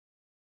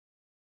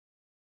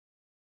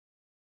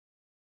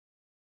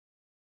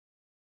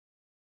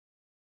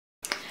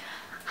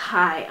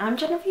Hi, I'm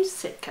Genevieve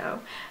Cytko,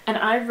 and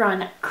I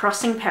run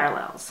Crossing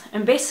Parallels.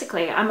 And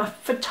basically, I'm a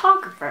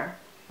photographer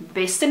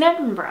based in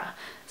Edinburgh.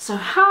 So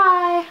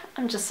hi,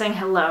 I'm just saying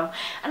hello.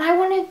 And I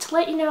wanted to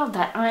let you know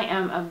that I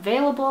am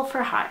available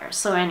for hire.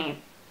 So any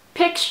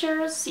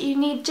pictures you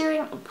need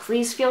doing,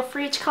 please feel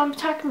free to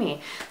contact me.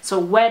 So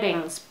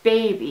weddings,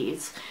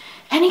 babies,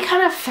 any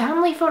kind of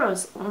family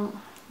photos.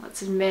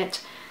 Let's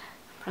admit,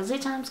 Presley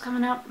time's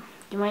coming up.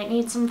 You might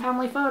need some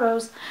family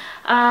photos.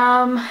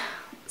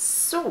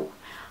 So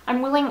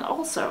I'm willing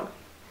also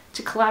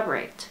to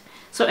collaborate.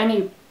 So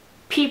any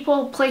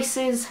people,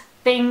 places,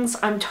 things,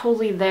 I'm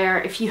totally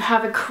there. If you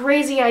have a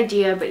crazy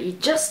idea but you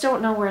just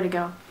don't know where to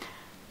go,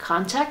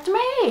 contact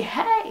me.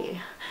 Hey,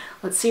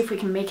 let's see if we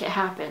can make it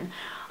happen.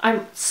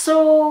 I'm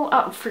so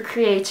up for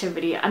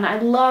creativity and I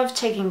love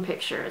taking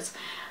pictures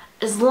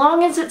as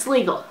long as it's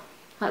legal.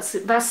 That's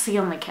the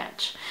only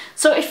catch.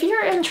 So if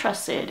you're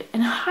interested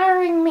in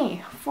hiring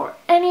me for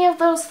any of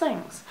those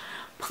things,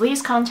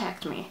 please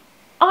contact me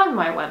on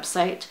my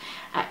website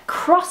at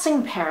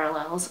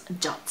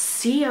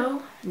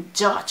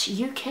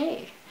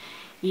crossingparallels.co.uk.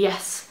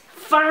 Yes,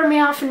 fire me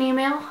off an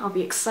email. I'll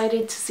be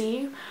excited to see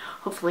you.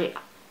 Hopefully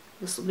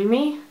this will be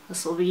me,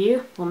 this will be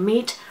you. We'll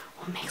meet,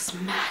 we'll make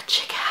some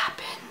magic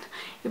happen.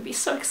 It'll be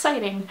so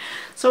exciting.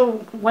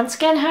 So once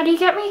again, how do you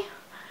get me?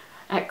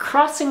 At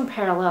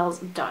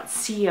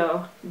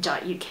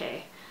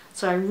crossingparallels.co.uk.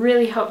 So I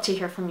really hope to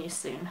hear from you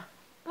soon.